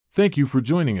Thank you for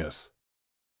joining us.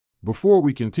 Before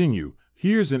we continue,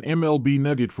 here's an MLB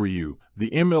nugget for you. The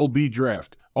MLB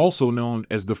Draft, also known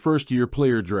as the First-Year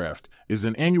Player Draft, is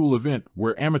an annual event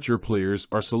where amateur players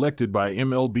are selected by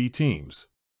MLB teams.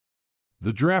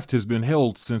 The draft has been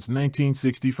held since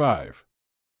 1965.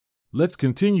 Let's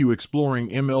continue exploring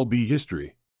MLB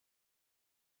history.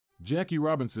 Jackie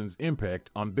Robinson's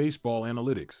impact on baseball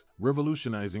analytics,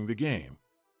 revolutionizing the game.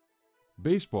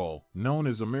 Baseball, known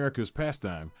as America's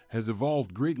pastime, has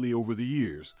evolved greatly over the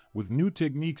years, with new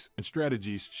techniques and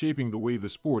strategies shaping the way the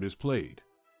sport is played.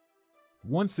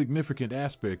 One significant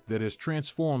aspect that has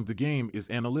transformed the game is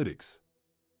analytics.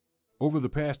 Over the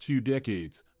past few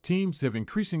decades, teams have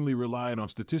increasingly relied on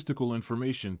statistical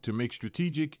information to make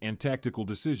strategic and tactical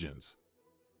decisions.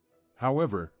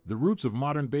 However, the roots of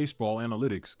modern baseball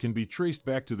analytics can be traced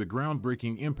back to the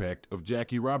groundbreaking impact of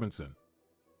Jackie Robinson.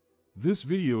 This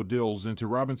video delves into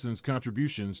Robinson's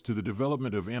contributions to the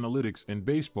development of analytics in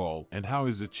baseball and how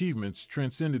his achievements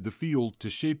transcended the field to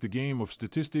shape the game of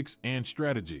statistics and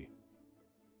strategy.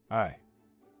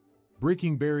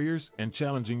 Breaking barriers and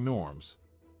challenging norms.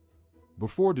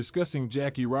 Before discussing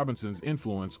Jackie Robinson's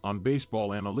influence on baseball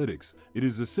analytics, it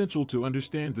is essential to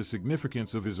understand the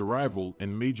significance of his arrival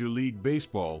in Major League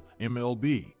Baseball,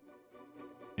 MLB.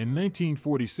 In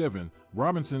 1947,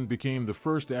 Robinson became the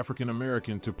first African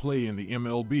American to play in the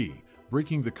MLB,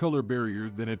 breaking the color barrier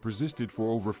that had persisted for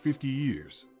over 50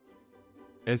 years.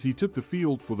 As he took the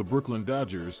field for the Brooklyn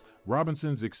Dodgers,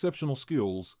 Robinson's exceptional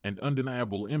skills and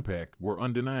undeniable impact were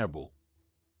undeniable.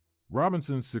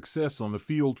 Robinson's success on the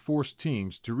field forced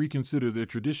teams to reconsider their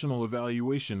traditional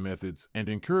evaluation methods and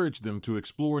encouraged them to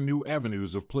explore new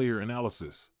avenues of player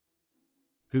analysis.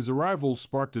 His arrival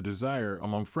sparked a desire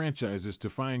among franchises to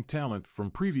find talent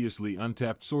from previously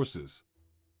untapped sources.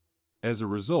 As a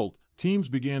result, teams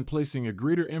began placing a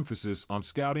greater emphasis on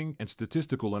scouting and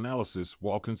statistical analysis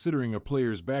while considering a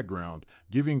player's background,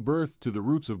 giving birth to the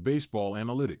roots of baseball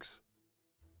analytics.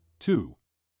 2.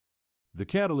 The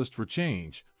catalyst for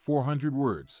change, 400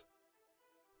 words.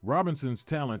 Robinson's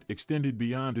talent extended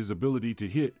beyond his ability to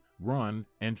hit, run,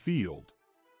 and field.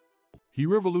 He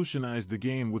revolutionized the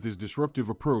game with his disruptive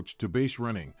approach to base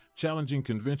running, challenging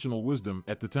conventional wisdom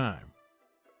at the time.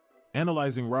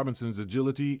 Analyzing Robinson's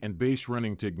agility and base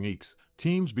running techniques,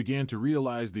 teams began to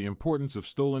realize the importance of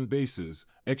stolen bases,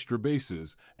 extra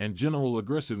bases, and general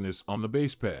aggressiveness on the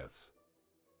base paths.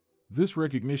 This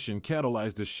recognition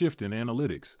catalyzed a shift in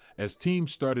analytics as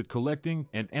teams started collecting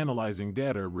and analyzing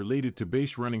data related to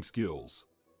base running skills.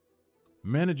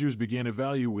 Managers began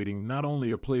evaluating not only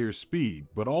a player's speed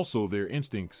but also their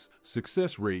instincts,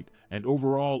 success rate, and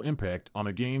overall impact on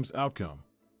a game's outcome.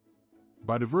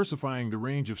 By diversifying the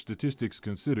range of statistics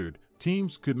considered,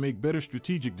 teams could make better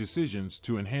strategic decisions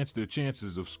to enhance their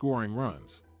chances of scoring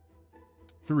runs.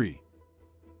 3.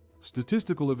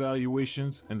 Statistical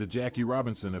evaluations and the Jackie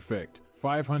Robinson effect,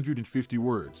 550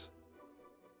 words.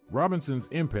 Robinson's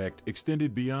impact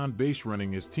extended beyond base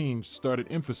running as teams started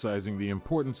emphasizing the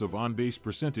importance of on-base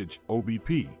percentage,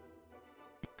 OBP.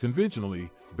 Conventionally,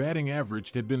 batting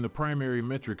average had been the primary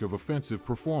metric of offensive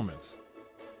performance.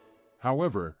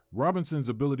 However, Robinson's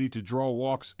ability to draw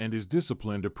walks and his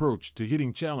disciplined approach to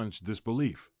hitting challenged this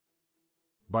belief.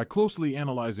 By closely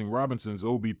analyzing Robinson's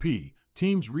OBP,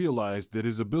 teams realized that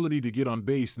his ability to get on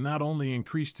base not only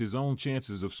increased his own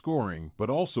chances of scoring but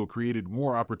also created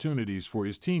more opportunities for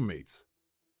his teammates.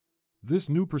 This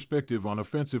new perspective on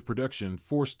offensive production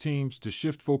forced teams to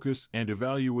shift focus and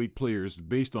evaluate players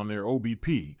based on their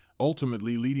OBP,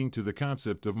 ultimately leading to the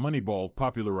concept of Moneyball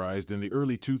popularized in the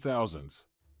early 2000s.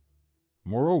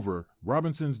 Moreover,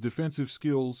 Robinson's defensive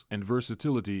skills and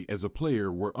versatility as a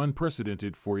player were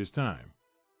unprecedented for his time.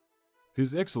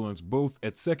 His excellence both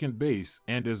at second base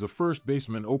and as a first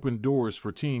baseman opened doors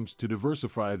for teams to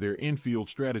diversify their infield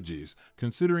strategies,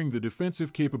 considering the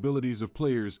defensive capabilities of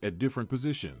players at different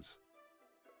positions.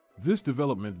 This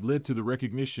development led to the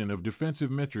recognition of defensive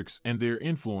metrics and their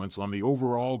influence on the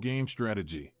overall game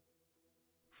strategy.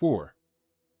 4.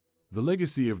 The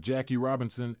legacy of Jackie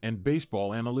Robinson and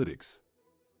baseball analytics.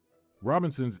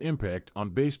 Robinson's impact on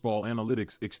baseball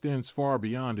analytics extends far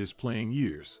beyond his playing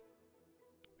years.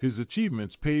 His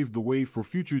achievements paved the way for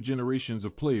future generations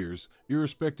of players,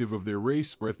 irrespective of their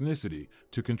race or ethnicity,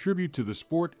 to contribute to the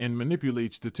sport and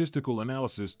manipulate statistical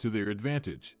analysis to their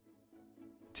advantage.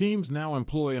 Teams now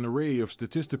employ an array of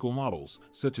statistical models,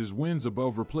 such as wins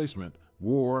above replacement,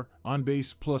 WAR,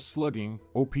 on-base plus slugging,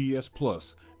 OPS+,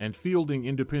 and fielding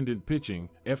independent pitching,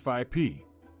 FIP.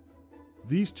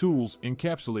 These tools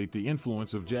encapsulate the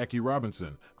influence of Jackie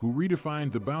Robinson, who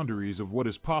redefined the boundaries of what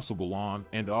is possible on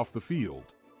and off the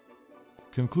field.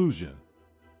 Conclusion.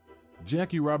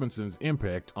 Jackie Robinson's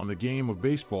impact on the game of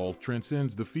baseball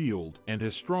transcends the field and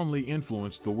has strongly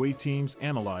influenced the way teams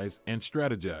analyze and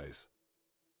strategize.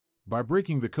 By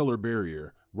breaking the color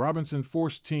barrier, Robinson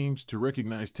forced teams to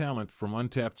recognize talent from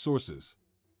untapped sources.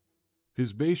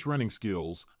 His base running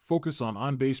skills, focus on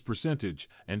on-base percentage,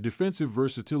 and defensive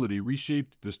versatility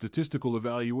reshaped the statistical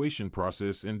evaluation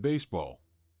process in baseball.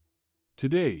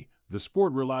 Today, the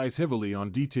sport relies heavily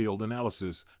on detailed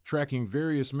analysis, tracking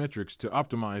various metrics to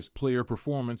optimize player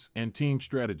performance and team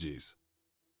strategies.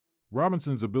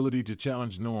 Robinson's ability to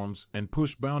challenge norms and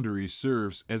push boundaries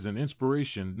serves as an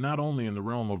inspiration not only in the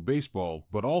realm of baseball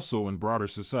but also in broader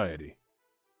society.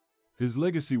 His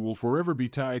legacy will forever be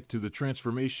tied to the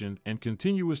transformation and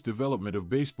continuous development of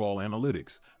baseball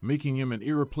analytics, making him an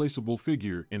irreplaceable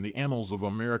figure in the annals of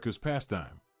America's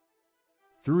pastime.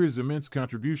 Through his immense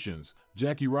contributions,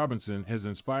 Jackie Robinson has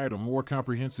inspired a more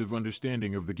comprehensive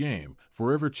understanding of the game,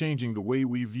 forever changing the way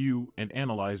we view and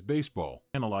analyze baseball.